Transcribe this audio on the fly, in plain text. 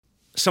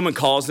someone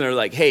calls and they're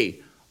like,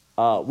 hey,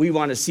 we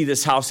want to see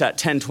this house at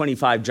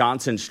 1025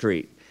 Johnson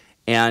Street.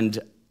 And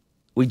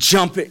we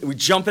jump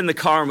in the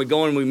car and we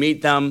go and we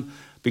meet them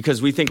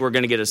because we think we're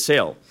going to get a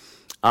sale.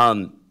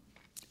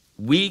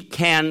 We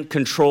can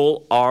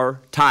control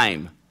our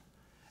time.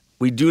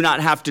 We do not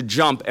have to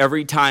jump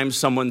every time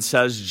someone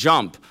says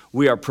jump.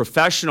 We are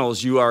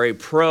professionals. You are a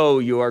pro.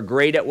 You are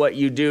great at what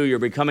you do. You're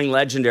becoming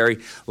legendary.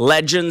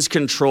 Legends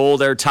control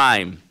their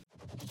time.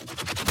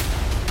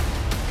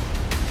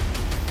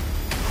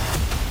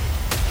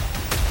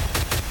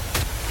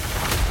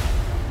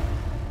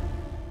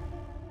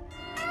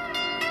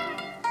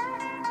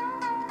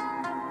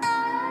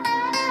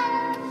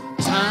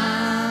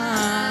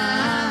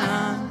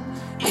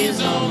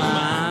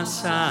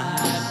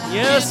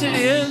 Yes, it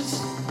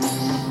is.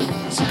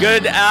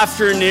 Good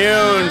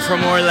afternoon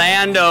from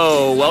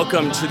Orlando.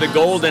 Welcome to the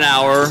Golden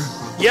Hour.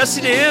 Yes,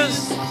 it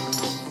is.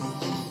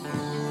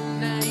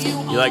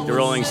 You like the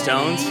Rolling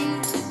Stones?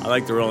 I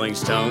like the Rolling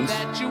Stones.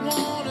 You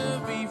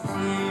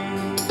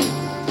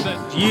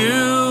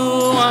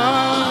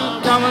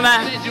won't coming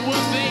back.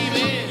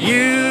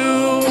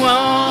 You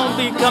won't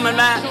be coming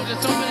back.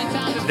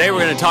 Today we're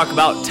going to talk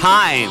about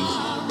time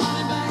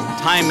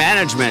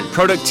management,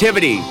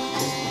 productivity.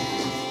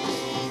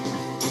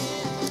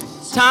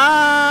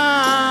 Time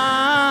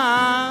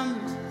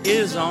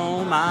is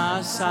on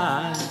my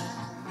side.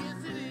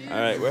 All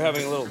right, we're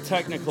having a little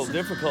technical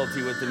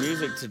difficulty with the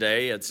music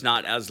today. It's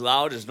not as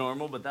loud as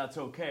normal, but that's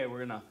okay.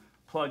 We're going to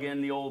plug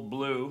in the old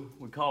Blue.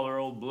 We call her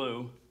old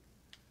Blue.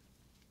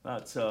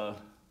 That's our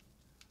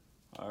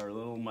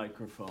little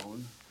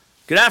microphone.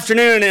 Good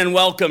afternoon and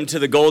welcome to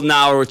the Golden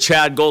Hour with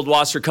Chad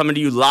Goldwasser, coming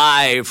to you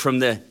live from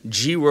the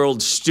G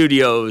World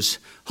Studios,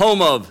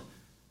 home of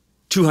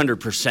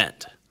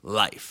 200%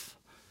 Life.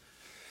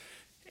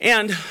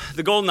 And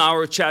the Golden Hour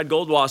with Chad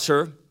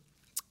Goldwasser,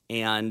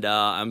 and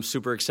I'm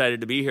super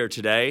excited to be here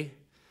today.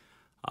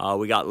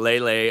 We got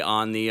Lele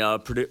on the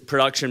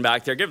production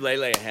back there. Give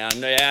Lele a hand.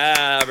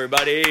 Yeah,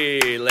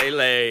 everybody.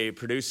 Lele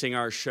producing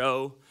our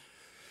show.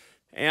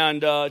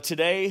 And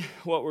today,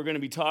 what we're going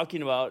to be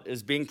talking about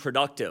is being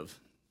productive.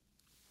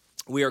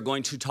 We are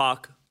going to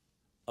talk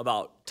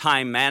about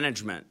time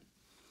management,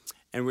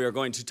 and we are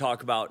going to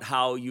talk about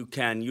how you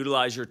can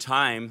utilize your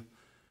time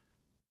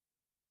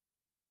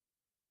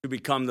to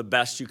become the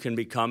best you can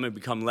become and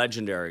become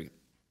legendary.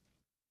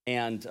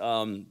 And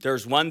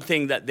there's one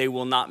thing that they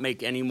will not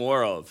make any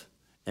more of,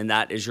 and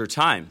that is your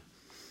time.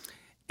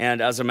 And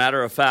as a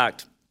matter of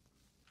fact,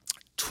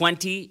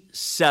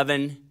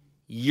 27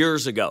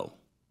 years ago,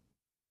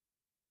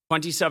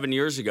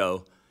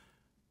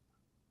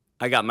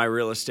 I got my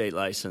real estate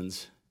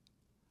license,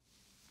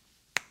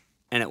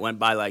 and it went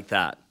by like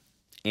that.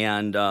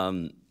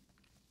 And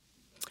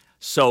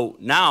so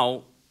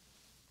now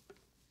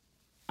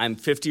I'm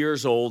 50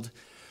 years old,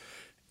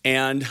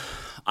 and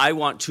I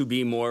want to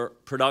be more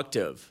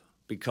productive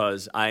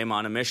because I am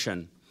on a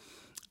mission.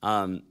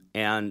 And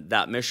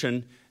that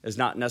mission is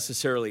not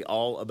necessarily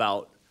all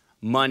about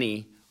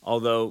money,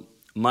 although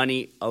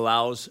money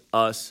allows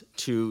us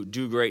to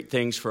do great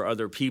things for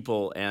other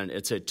people, and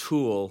it's a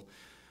tool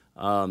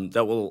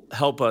that will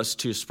help us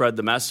to spread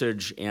the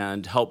message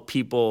and help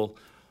people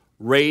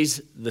raise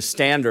the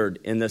standard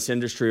in this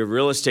industry of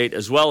real estate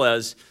as well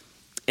as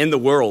in the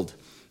world.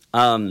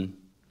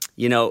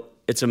 You know,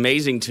 it's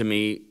amazing to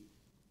me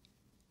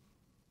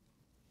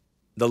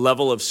the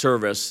level of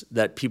service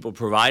that people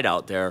provide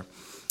out there,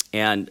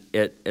 and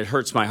it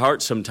hurts my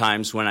heart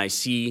sometimes when I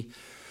see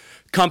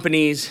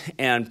companies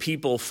and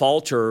people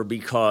falter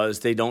because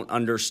they don't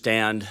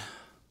understand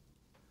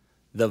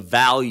the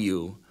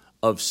value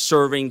of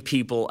serving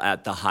people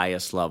at the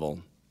highest level.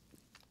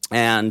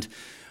 And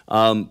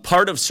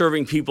part of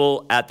serving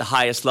people at the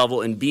highest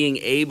level and being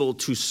able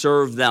to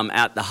serve them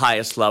at the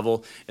highest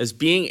level is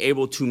being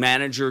able to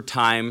manage your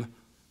time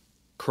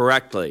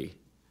correctly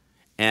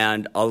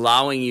and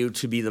allowing you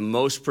to be the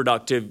most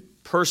productive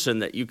person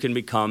that you can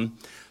become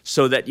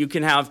so that you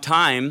can have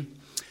time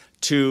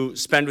to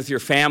spend with your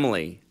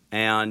family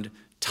and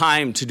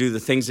time to do the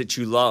things that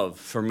you love.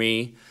 For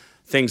me,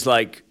 things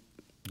like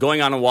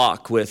going on a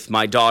walk with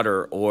my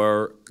daughter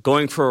or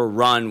going for a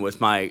run with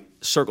my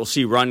Circle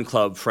C Run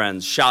Club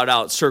friends. Shout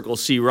out Circle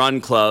C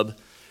Run Club.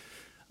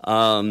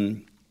 I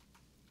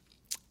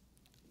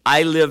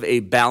live a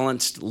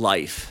balanced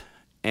life,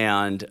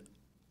 and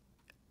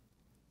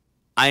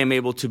I am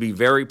able to be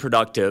very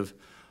productive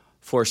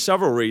for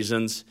several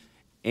reasons,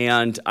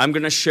 and I'm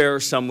going to share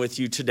some with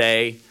you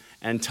today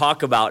and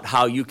talk about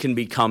how you can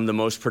become the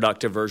most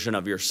productive version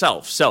of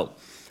yourself. So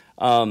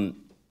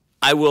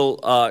I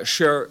will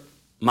share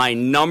my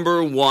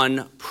number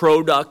one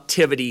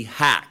productivity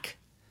hack,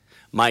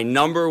 my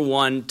number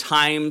one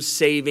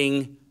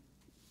time-saving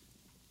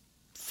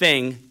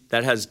thing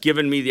that has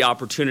given me the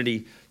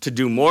opportunity to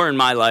do more in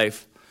my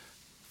life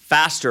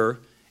faster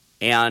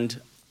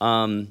and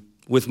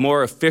with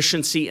more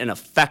efficiency and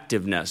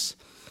effectiveness.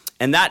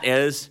 And that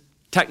is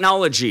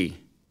technology.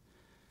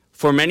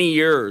 For many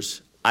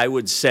years, I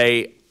would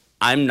say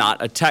I'm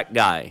not a tech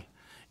guy,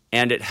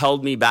 and it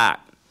held me back.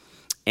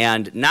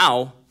 And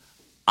now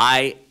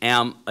I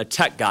am a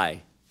tech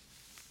guy.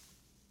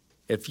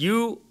 If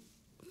you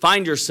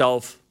find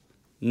yourself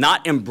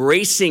not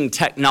embracing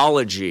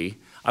technology,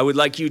 I would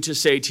like you to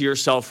say to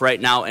yourself right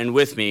now and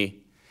with me,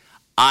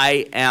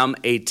 I am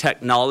a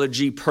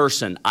technology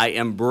person. I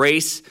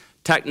embrace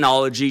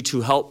technology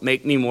to help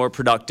make me more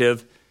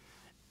productive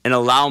and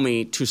allow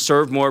me to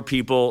serve more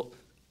people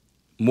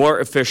more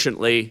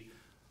efficiently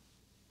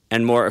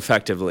and more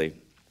effectively.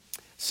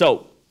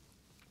 So,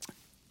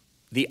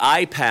 the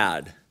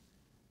iPad,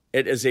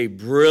 it is a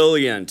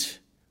brilliant,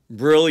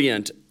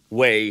 brilliant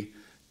way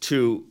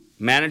to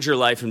manage your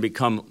life and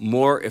become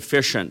more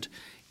efficient.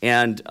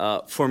 And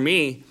for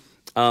me,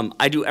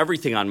 I do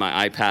everything on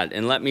my iPad.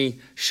 And let me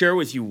share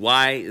with you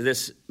why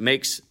this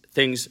makes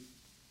things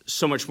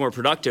so much more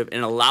productive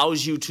and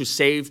allows you to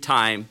save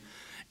time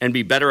and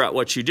be better at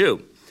what you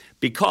do.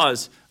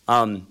 Because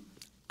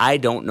I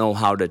don't know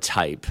how to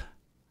type.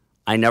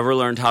 I never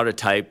learned how to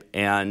type.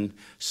 And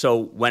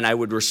so when I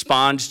would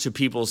respond to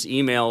people's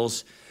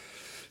emails,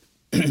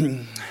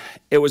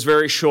 it was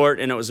very short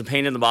and it was a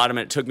pain in the bottom.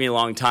 And it took me a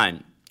long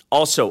time.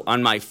 Also,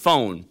 on my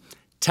phone,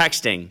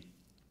 texting,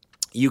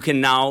 you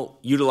can now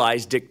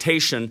utilize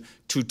dictation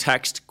to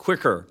text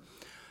quicker.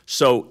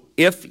 So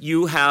if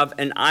you have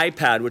an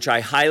iPad, which I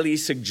highly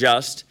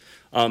suggest,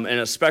 and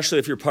especially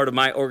if you're part of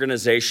my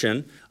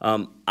organization,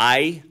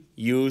 I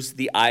use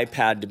the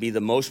iPad to be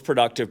the most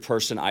productive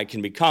person I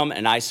can become,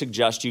 and I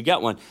suggest you get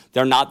one.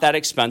 They're not that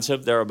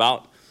expensive. They're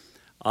about,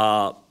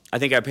 I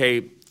think I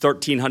pay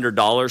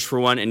 $1,300 for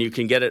one, and you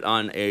can get it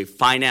on a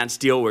finance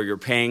deal where you're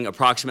paying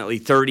approximately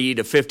 $30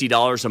 to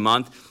 $50 a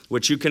month,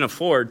 which you can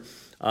afford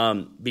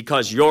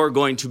because you're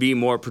going to be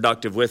more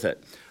productive with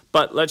it.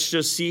 But let's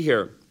just see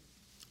here.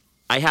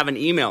 I have an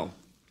email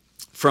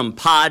from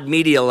Pod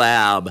Media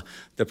Lab,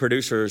 the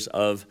producers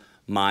of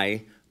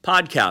my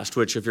podcast,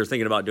 which if you're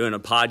thinking about doing a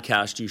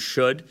podcast, you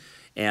should,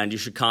 and you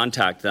should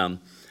contact them,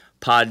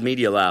 Pod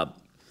Media Lab.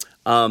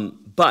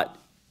 But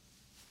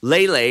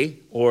Lele,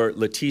 or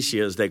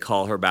Leticia as they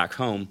call her back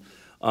home,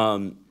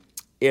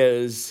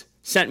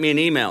 sent me an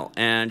email,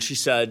 and she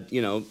said,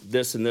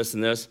 this and this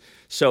and this.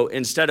 So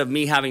instead of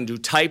me having to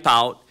type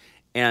out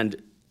and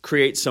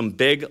create some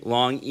big,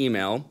 long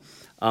email,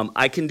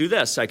 I can do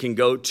this. I can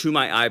go to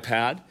my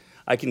iPad.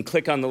 I can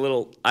click on the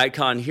little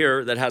icon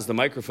here that has the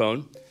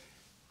microphone,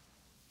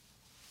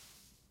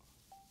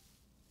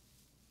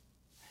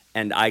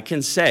 and I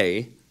can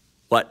say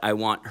what I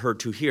want her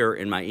to hear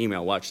in my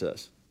email. Watch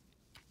this.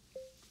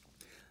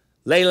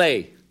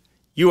 Lele,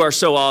 you are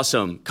so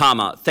awesome,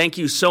 thank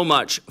you so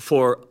much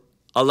for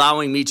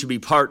allowing me to be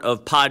part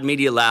of Pod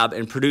Media Lab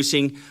and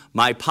producing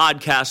my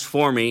podcast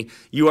for me.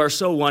 You are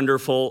so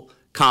wonderful,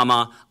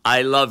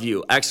 I love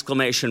you, !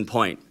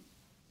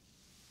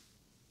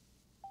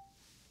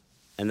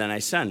 And then I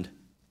send.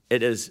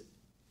 It is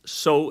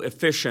so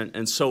efficient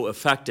and so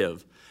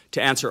effective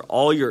to answer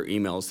all your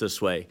emails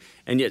this way,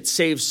 and it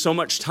saves so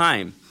much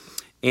time.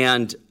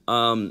 And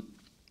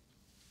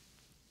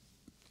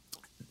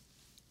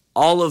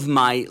all of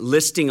my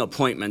listing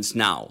appointments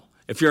now,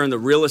 if you're in the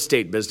real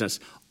estate business,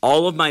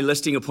 all of my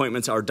listing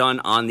appointments are done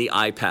on the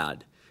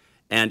iPad.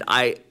 And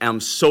I am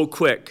so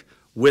quick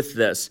with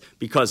this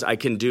because I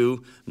can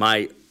do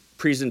my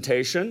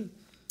presentation.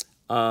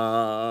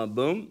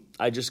 Boom.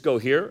 I just go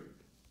here.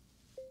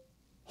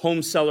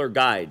 Home seller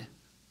guide.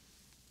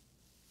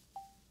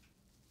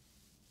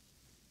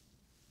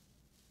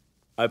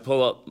 I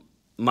pull up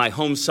my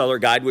home seller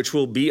guide, which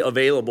will be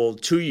available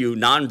to you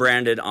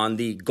non-branded on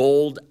the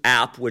Gold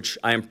app, which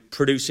I am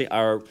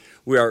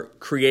we are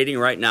creating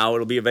right now.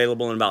 It'll be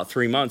available in about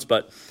 3 months.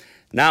 But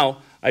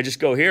now I just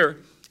go here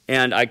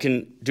and I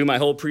can do my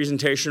whole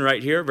presentation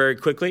right here very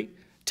quickly,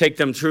 take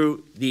them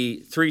through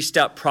the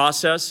 3-step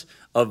process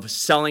of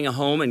selling a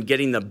home and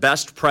getting the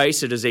best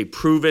price. It is a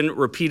proven,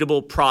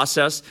 repeatable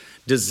process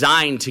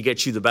designed to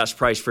get you the best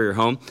price for your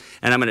home.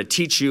 And I'm going to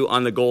teach you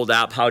on the Gold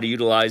app how to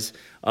utilize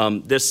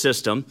this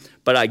system.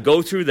 But I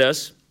go through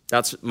this.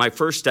 That's my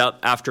first step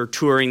after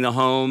touring the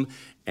home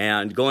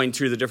and going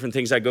through the different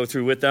things I go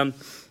through with them.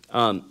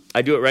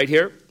 I do it right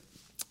here.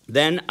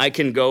 Then I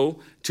can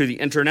go to the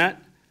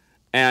internet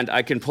and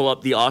I can pull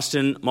up the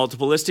Austin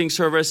Multiple Listing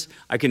Service.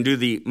 I can do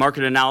the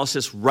market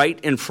analysis right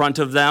in front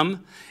of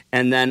them.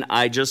 And then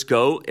I just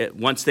go,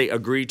 once they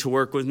agree to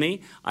work with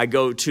me, I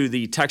go to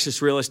the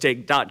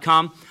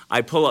texasrealestate.com.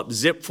 I pull up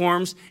zip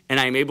forms, and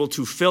I'm able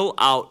to fill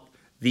out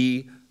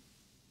the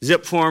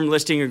zip form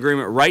listing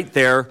agreement right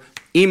there,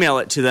 email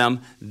it to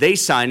them. They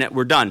sign it.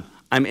 We're done.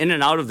 I'm in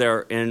and out of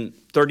there in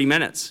 30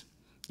 minutes.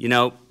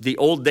 The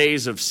old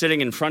days of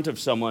sitting in front of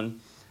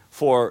someone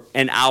for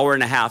an hour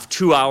and a half,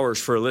 2 hours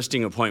for a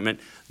listing appointment,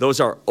 those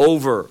are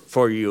over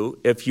for you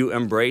if you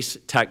embrace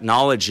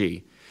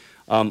technology.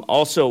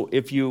 Also,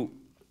 if you,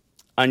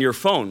 on your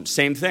phone,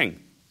 same thing.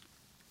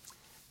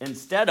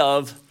 Instead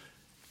of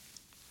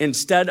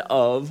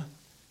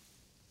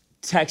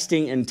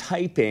texting and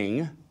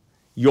typing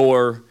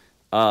your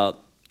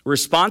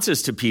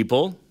responses to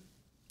people,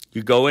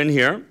 you go in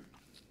here,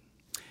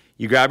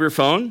 you grab your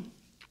phone,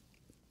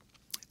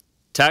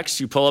 text,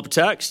 you pull up a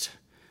text.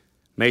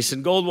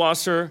 Mason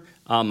Goldwasser,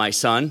 my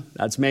son,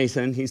 that's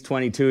Mason. He's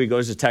 22. He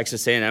goes to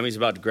Texas A&M. He's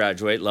about to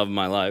graduate. Love of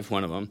my life,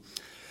 one of them.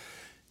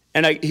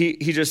 And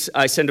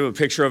I sent him a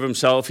picture of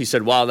himself. He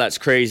said, "Wow, that's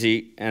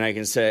crazy." And I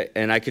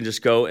can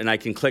just go and I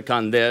can click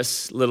on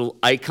this little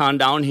icon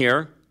down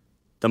here,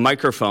 the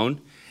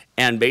microphone.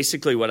 And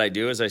basically what I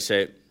do is I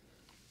say,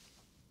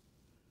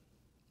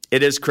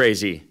 "It is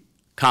crazy,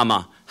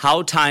 comma,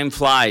 how time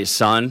flies,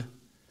 son.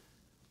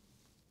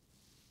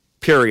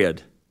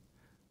 Period.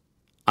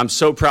 I'm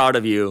so proud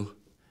of you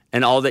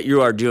and all that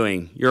you are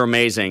doing. You're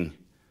amazing.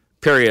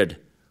 Period.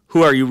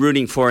 Who are you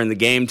rooting for in the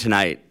game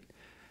tonight?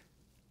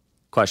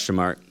 Question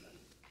mark."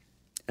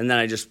 And then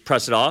I just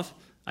press it off.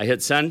 I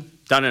hit send.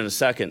 Done in a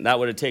second. That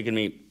would have taken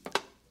me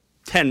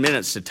 10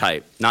 minutes to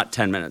type. Not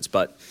 10 minutes,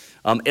 but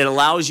it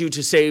allows you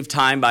to save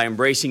time by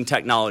embracing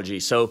technology.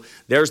 So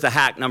there's the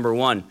hack number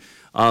one.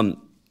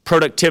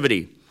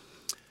 Productivity.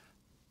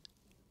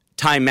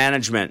 Time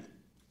management.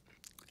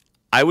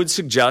 I would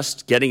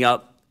suggest getting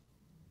up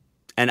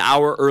an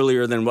hour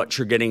earlier than what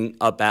you're getting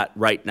up at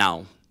right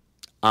now.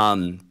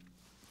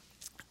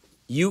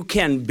 You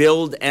can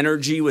build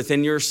energy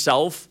within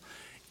yourself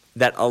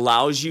that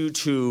allows you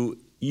to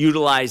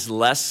utilize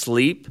less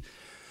sleep.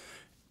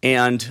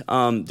 And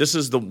this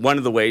is one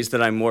of the ways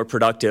that I'm more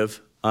productive.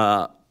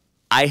 I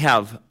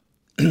have,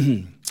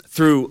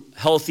 through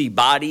healthy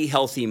body,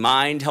 healthy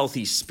mind,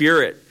 healthy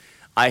spirit,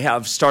 I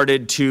have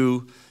started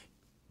to,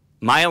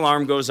 my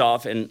alarm goes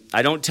off, and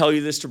I don't tell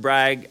you this to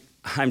brag.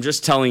 I'm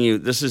just telling you,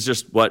 this is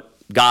just what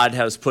God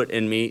has put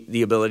in me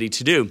the ability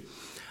to do.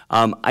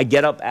 I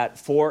get up at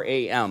 4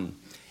 a.m.,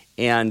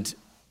 and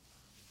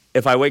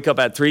if I wake up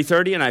at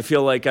 3:30 and I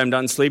feel like I'm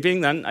done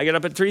sleeping, then I get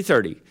up at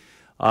 3:30.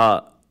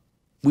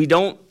 We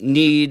don't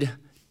need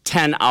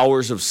 10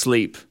 hours of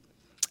sleep,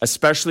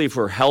 especially if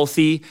we're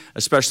healthy,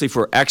 especially if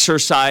we're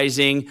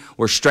exercising,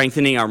 we're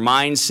strengthening our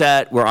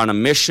mindset, we're on a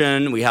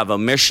mission, we have a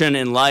mission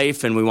in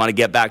life, and we want to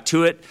get back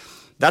to it.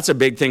 That's a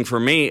big thing for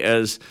me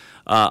is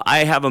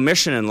I have a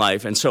mission in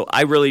life, and so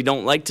I really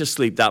don't like to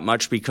sleep that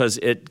much because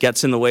it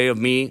gets in the way of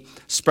me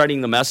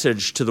spreading the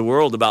message to the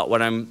world about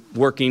what I'm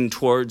working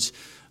towards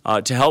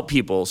to help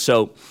people.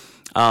 So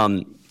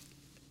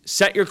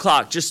set your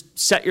clock. Just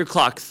set your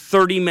clock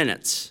 30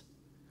 minutes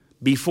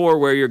before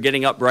where you're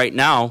getting up right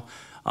now,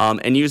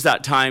 and use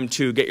that time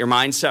to get your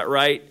mindset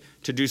right,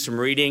 to do some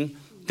reading,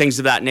 things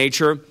of that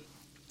nature.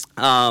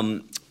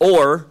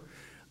 Or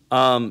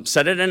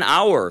set it an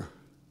hour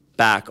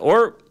back,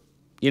 or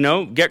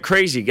get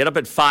crazy. Get up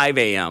at 5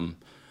 a.m.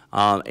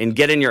 And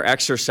get in your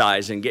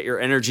exercise and get your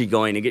energy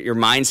going and get your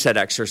mindset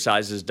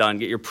exercises done,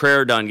 get your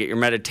prayer done, get your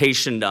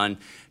meditation done.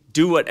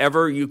 Do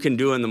whatever you can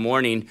do in the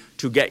morning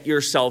to get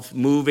yourself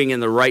moving in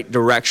the right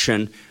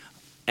direction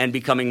and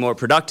becoming more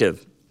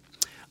productive.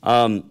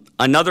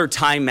 Another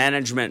time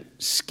management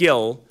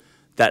skill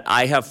that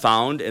I have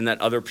found and that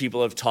other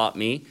people have taught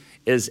me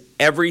is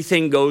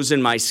everything goes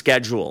in my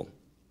schedule.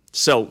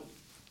 So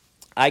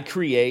I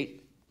create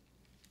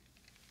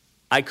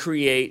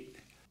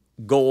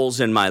goals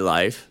in my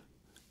life,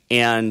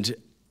 and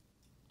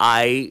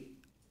I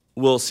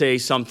will say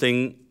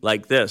something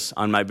like this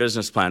on my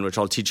business plan, which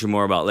I'll teach you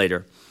more about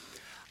later.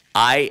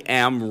 I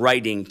am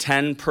writing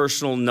 10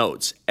 personal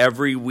notes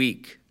every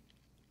week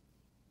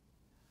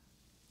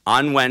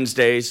on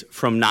Wednesdays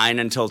from 9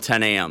 until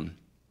 10 a.m.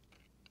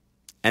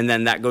 And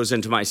then that goes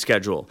into my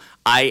schedule.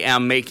 I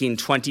am making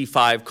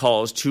 25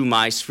 calls to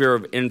my sphere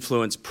of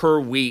influence per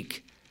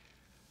week,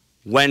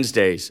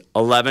 Wednesdays,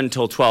 11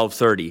 till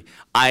 12:30.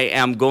 I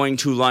am going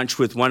to lunch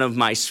with one of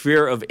my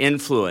sphere of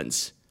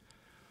influence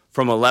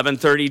from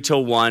 11:30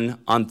 till 1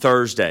 on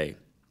Thursday.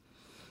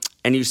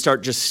 And you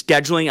start just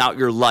scheduling out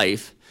your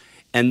life,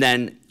 and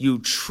then you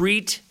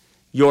treat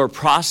your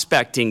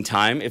prospecting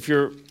time. If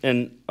you're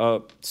in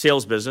a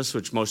sales business,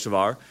 which most of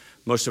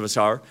us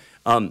are,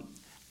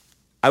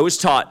 I was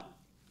taught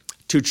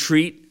to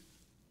treat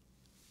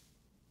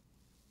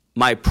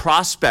my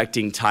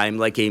prospecting time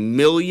like $1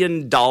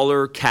 million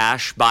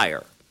cash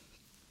buyer.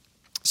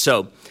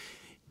 So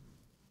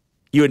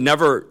you would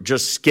never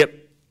just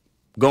skip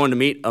going to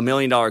meet $1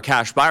 million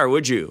cash buyer,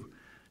 would you?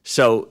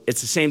 So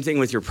it's the same thing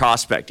with your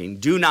prospecting.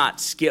 Do not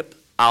skip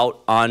out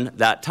on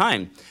that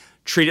time.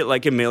 Treat it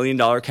like $1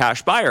 million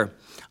cash buyer.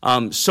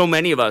 So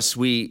many of us,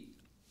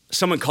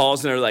 someone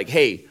calls and they're like,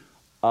 "Hey,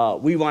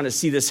 we want to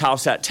see this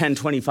house at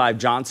 1025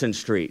 Johnson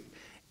Street."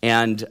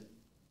 And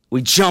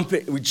we jump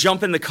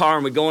in the car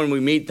and we go and we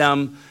meet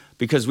them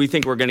because we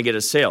think we're going to get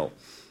a sale.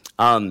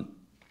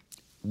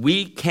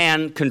 We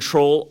can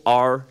control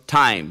our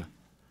time.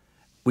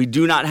 We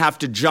do not have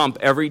to jump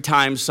every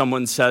time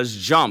someone says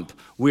jump.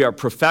 We are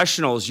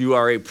professionals. You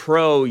are a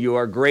pro. You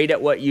are great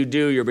at what you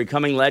do. You're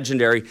becoming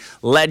legendary.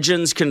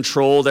 Legends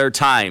control their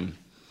time.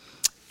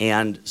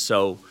 And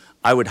so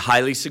I would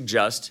highly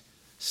suggest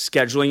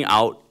scheduling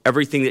out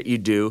everything that you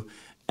do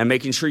and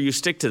making sure you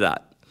stick to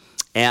that.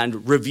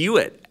 And review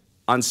it.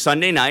 On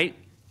Sunday night,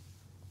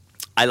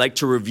 I like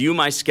to review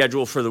my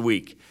schedule for the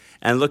week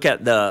and look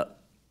at the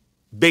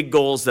big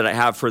goals that I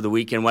have for the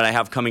week and what I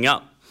have coming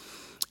up.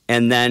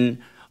 And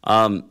then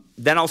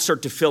I'll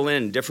start to fill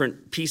in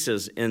different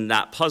pieces in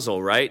that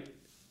puzzle, right?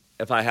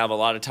 If I have a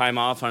lot of time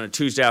off on a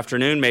Tuesday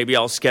afternoon, maybe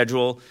I'll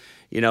schedule,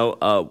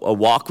 a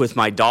walk with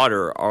my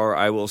daughter, or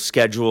I will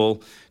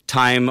schedule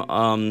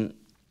time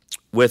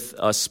with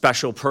a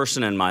special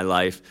person in my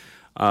life,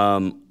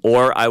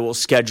 or I will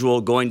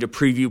schedule going to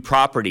preview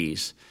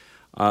properties.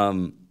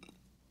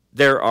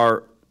 There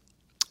are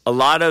a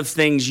lot of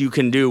things you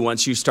can do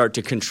once you start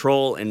to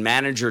control and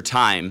manage your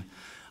time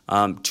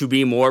to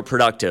be more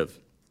productive.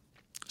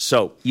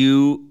 So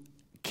you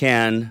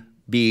can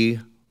be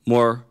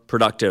more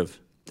productive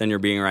than you're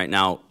being right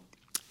now.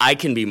 I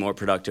can be more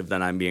productive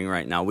than I'm being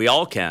right now. We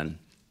all can,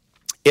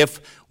 if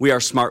we are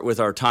smart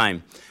with our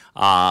time.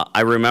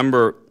 I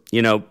remember,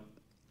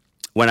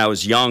 when I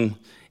was young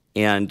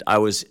and I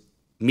was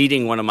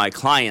meeting one of my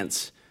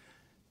clients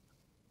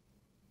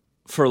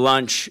for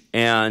lunch,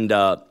 and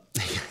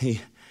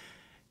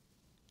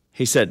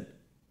he said,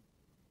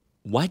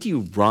 "Why do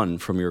you run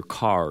from your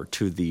car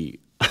to the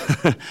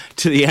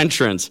to the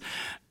entrance?"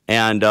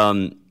 And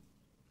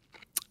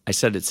I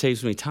said, "It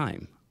saves me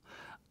time.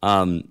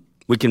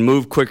 We can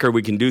move quicker.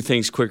 We can do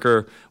things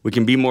quicker. We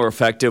can be more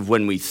effective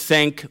when we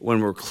think,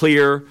 when we're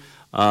clear,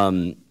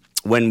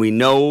 when we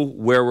know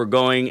where we're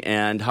going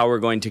and how we're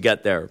going to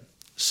get there."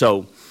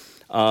 So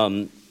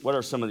what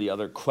are some of the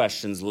other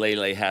questions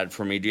Lele had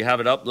for me? Do you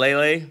have it up,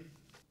 Lele?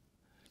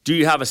 Do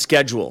you have a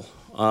schedule?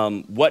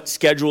 What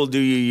schedule do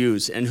you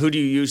use, and who do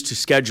you use to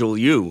schedule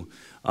you?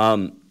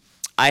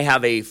 I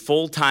have a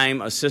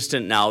full-time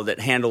assistant now that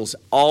handles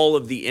all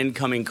of the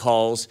incoming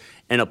calls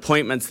and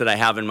appointments that I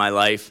have in my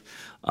life,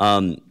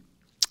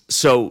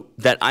 so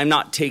that I'm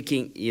not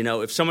taking,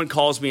 if someone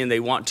calls me and they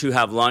want to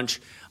have lunch,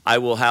 I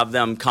will have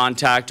them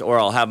contact, or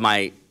I'll have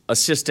my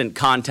assistant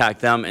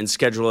contact them and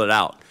schedule it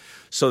out,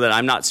 so that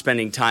I'm not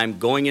spending time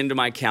going into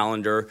my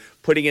calendar,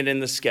 putting it in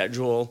the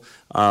schedule,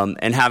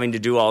 and having to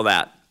do all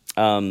that.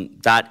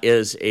 That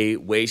is a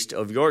waste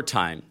of your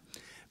time,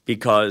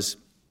 because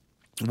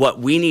what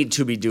we need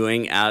to be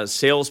doing as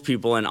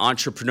salespeople and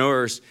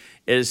entrepreneurs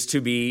is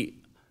to be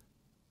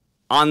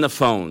on the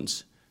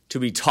phones, to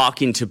be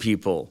talking to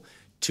people,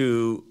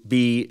 to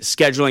be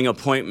scheduling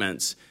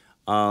appointments,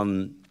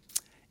 and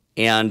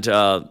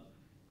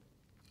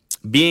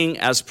being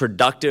as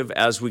productive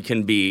as we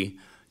can be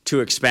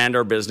to expand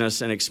our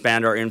business and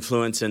expand our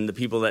influence in the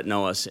people that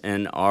know us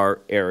in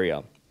our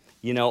area.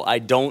 I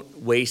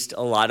don't waste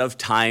a lot of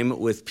time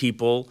with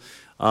people.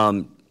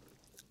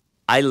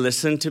 I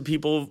listen to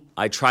people.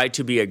 I try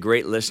to be a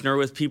great listener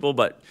with people,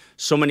 but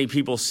so many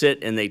people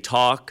sit and they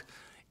talk.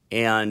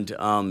 And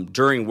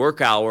during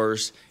work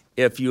hours,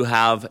 if you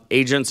have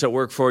agents that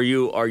work for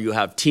you, or you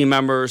have team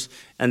members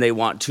and they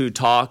want to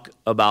talk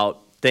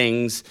about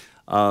things,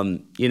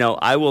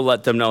 I will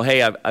let them know,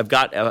 "Hey, I've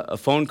got a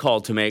phone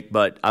call to make,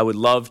 but I would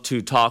love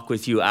to talk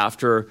with you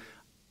after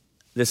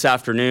this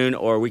afternoon,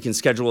 or we can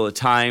schedule a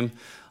time."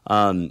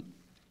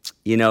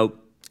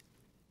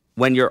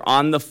 When you're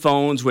on the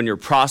phones, when you're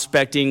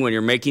prospecting, when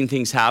you're making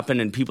things happen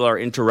and people are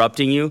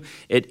interrupting you,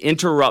 it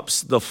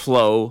interrupts the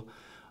flow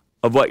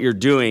of what you're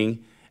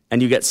doing,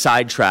 and you get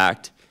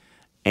sidetracked,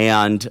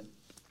 and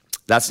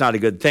that's not a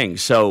good thing.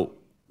 So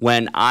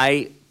when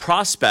I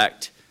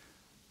prospect,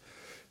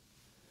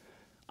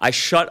 I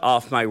shut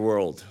off my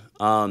world.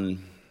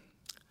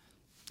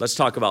 Let's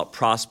talk about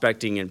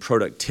prospecting and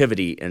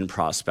productivity in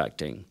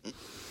prospecting.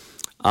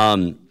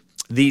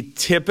 The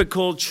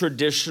typical,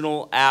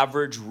 traditional,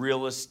 average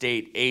real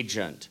estate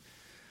agent,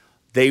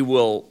 they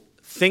will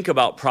think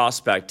about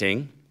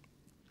prospecting,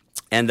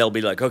 and they'll be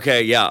like,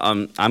 "Okay, yeah,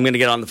 I'm going to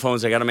get on the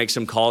phones. I got to make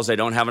some calls. I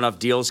don't have enough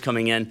deals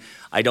coming in.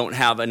 I don't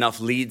have enough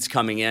leads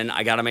coming in.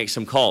 I got to make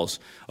some calls.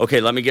 Okay,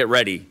 let me get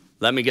ready.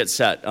 Let me get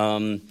set. All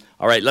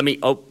right,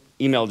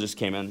 email just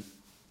came in.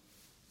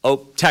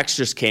 Text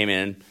just came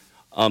in.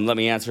 Let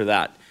me answer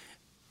that."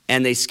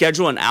 And they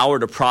schedule an hour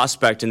to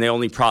prospect, and they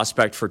only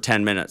prospect for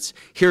 10 minutes.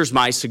 Here's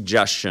my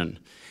suggestion.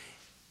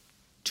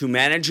 To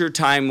manage your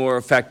time more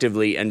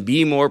effectively and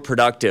be more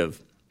productive,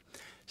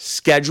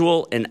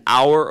 schedule an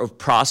hour of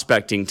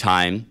prospecting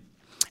time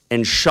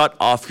and shut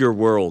off your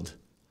world.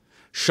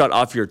 Shut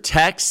off your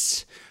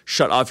texts,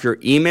 shut off your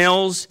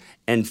emails,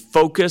 and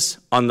focus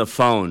on the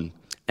phone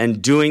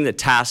and doing the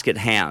task at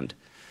hand.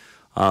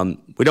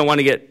 We don't want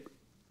to get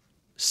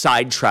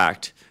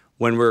sidetracked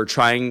when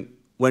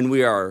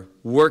we are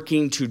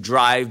working to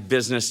drive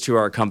business to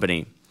our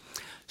company.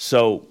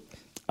 So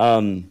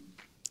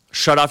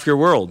shut off your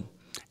world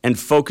and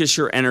focus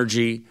your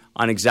energy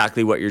on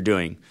exactly what you're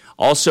doing.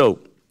 Also,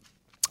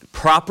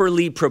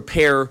 properly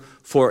prepare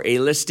for a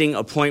listing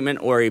appointment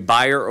or a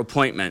buyer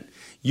appointment.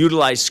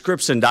 Utilize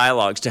scripts and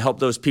dialogues to help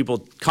those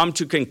people come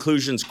to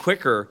conclusions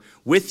quicker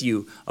with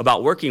you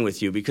about working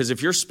with you. Because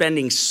if you're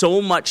spending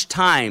so much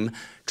time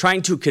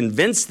trying to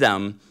convince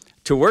them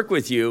to work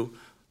with you,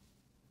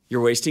 you're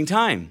wasting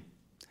time.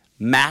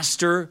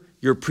 Master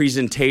your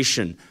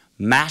presentation.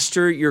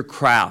 Master your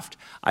craft.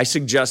 I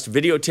suggest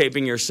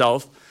videotaping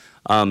yourself.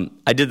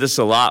 I did this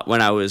a lot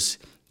when I was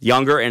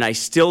younger, and I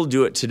still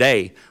do it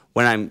today.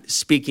 when I'm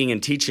speaking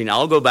and teaching,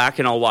 I'll go back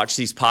and I'll watch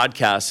these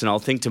podcasts and I'll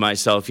think to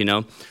myself,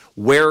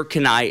 where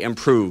can I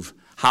improve?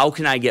 How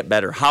can I get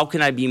better? How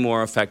can I be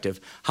more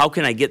effective? How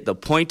can I get the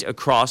point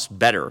across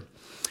better?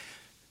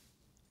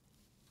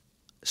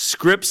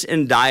 Scripts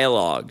and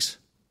dialogues.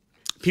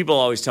 People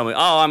always tell me,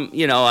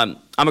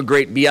 I'm a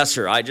great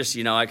BSer. I just,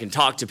 I can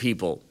talk to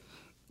people.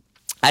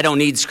 I don't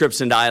need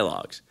scripts and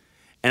dialogues.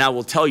 And I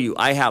will tell you,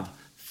 I have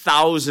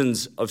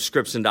thousands of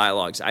scripts and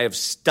dialogues. I have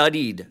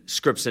studied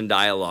scripts and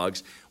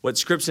dialogues. What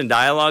scripts and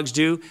dialogues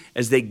do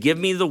is they give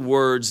me the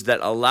words that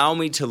allow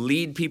me to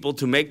lead people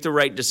to make the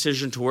right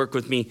decision to work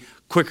with me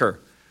quicker.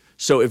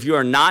 So if you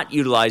are not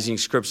utilizing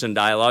scripts and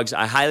dialogues,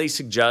 I highly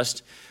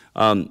suggest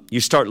you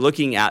start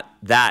looking at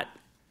that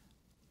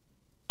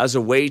as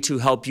a way to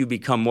help you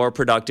become more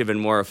productive and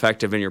more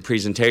effective in your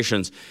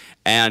presentations.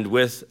 And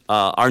with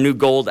our new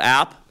Gold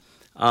app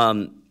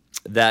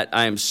that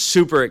I am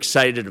super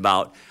excited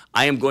about,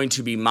 I am going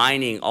to be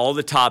mining all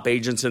the top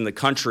agents in the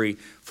country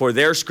for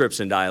their scripts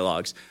and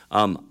dialogues.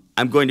 I'm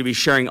going to be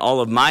sharing all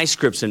of my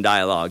scripts and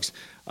dialogues,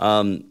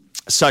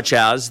 such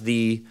as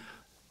the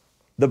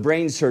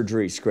brain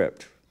surgery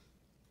script.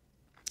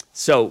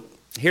 So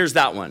here's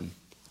that one.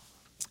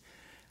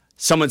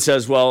 Someone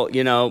says, well,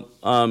 we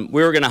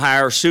were going to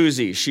hire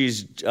Susie.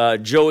 She's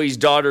Joey's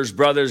daughter's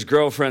brother's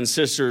girlfriend,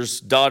 sister's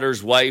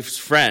daughter's wife's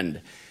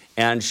friend.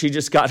 And she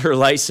just got her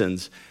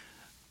license.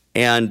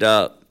 And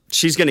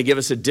she's going to give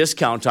us a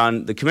discount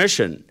on the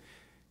commission.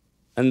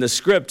 And the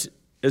script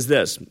is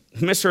this.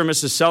 Mr. and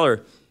Mrs.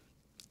 Seller,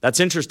 that's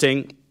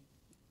interesting.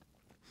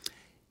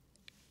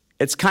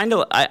 It's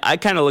I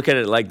kind of look at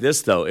it like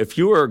this, though. If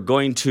you are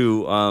going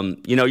to,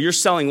 you're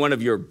selling one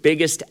of your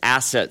biggest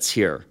assets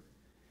here.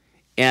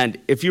 And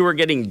if you were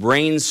getting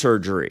brain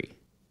surgery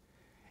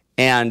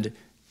and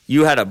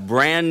you had a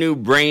brand new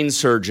brain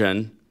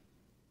surgeon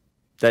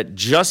that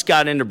just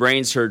got into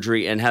brain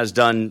surgery and has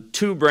done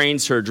 2 brain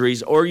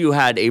surgeries, or you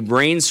had a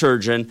brain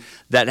surgeon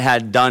that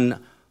had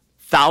done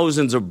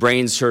thousands of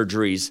brain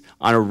surgeries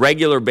on a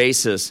regular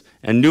basis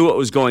and knew what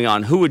was going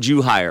on, who would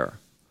you hire?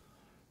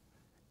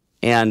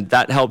 And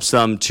that helps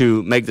them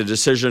to make the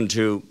decision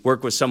to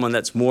work with someone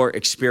that's more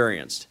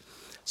experienced.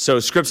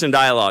 So scripts and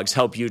dialogues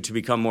help you to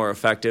become more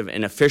effective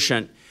and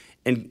efficient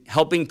in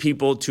helping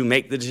people to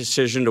make the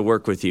decision to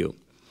work with you.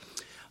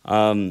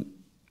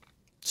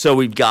 So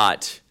we've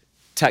got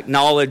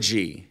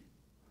technology.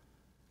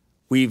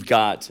 We've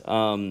got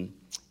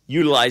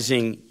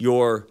utilizing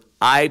your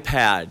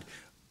iPad,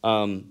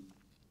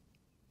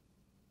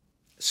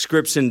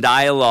 scripts and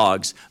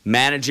dialogues,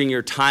 managing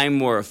your time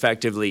more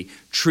effectively,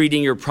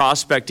 treating your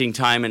prospecting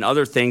time and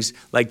other things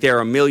like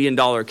they're $1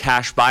 million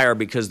cash buyer,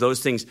 because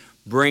those things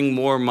bring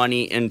more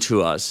money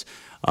into us.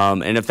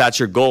 And if that's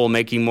your goal,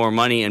 making more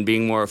money and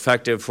being more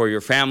effective for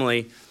your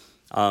family,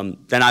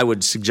 then I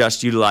would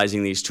suggest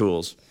utilizing these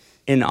tools.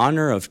 In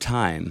honor of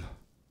time,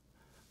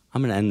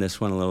 I'm going to end this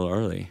one a little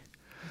early.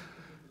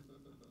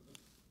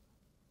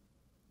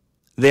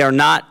 They are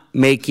not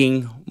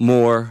making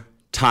more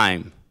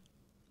time.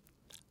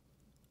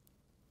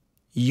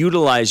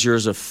 Utilize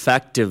yours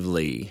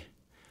effectively.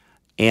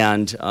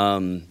 And,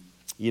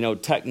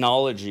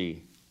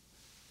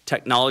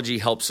 technology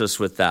helps us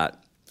with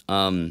that.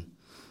 Like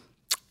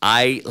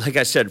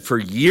I said, for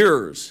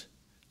years,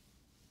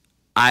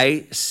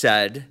 I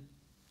said,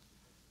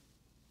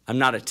 I'm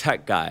not a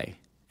tech guy,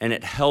 and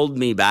it held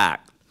me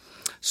back.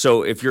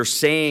 So if you're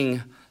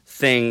saying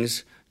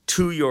things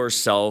to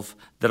yourself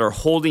that are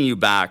holding you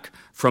back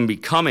from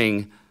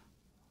becoming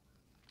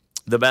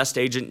the best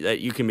agent that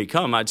you can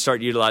become, I'd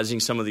start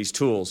utilizing some of these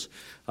tools.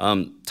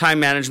 Time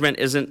management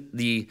isn't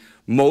the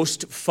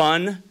most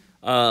fun.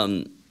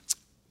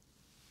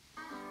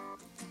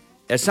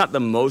 It's not the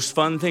most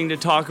fun thing to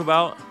talk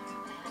about,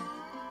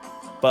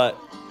 but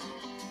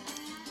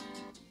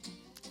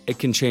it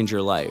can change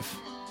your life.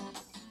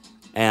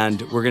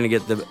 And we're gonna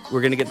get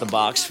the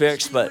box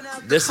fixed, but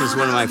this is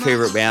one of my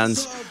favorite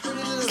bands,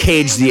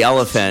 Cage the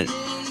Elephant.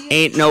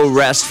 Ain't no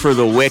rest for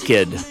the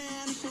wicked.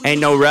 Ain't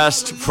no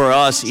rest for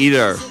us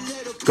either.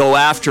 Go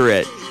after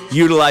it.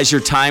 Utilize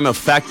your time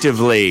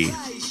effectively.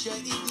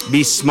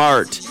 Be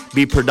smart.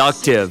 Be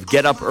productive.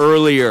 Get up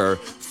earlier.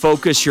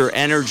 Focus your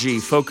energy.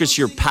 Focus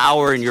your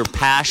power and your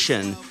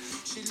passion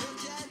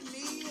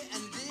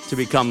to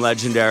become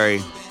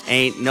legendary.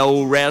 Ain't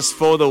no rest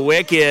for the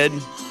wicked.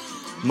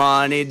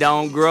 Money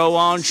don't grow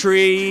on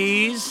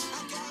trees.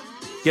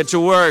 Get to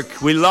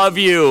work. We love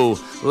you.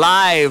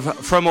 Live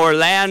from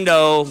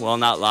Orlando. Well,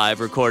 not live,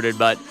 recorded,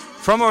 but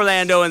from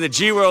Orlando in the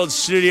G-World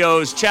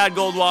Studios. Chad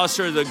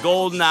Goldwasser, the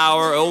Golden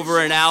Hour, over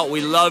and out.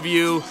 We love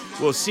you.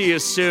 We'll see you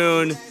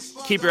soon.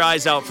 Keep your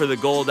eyes out for the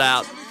Gold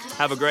app.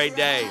 Have a great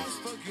day.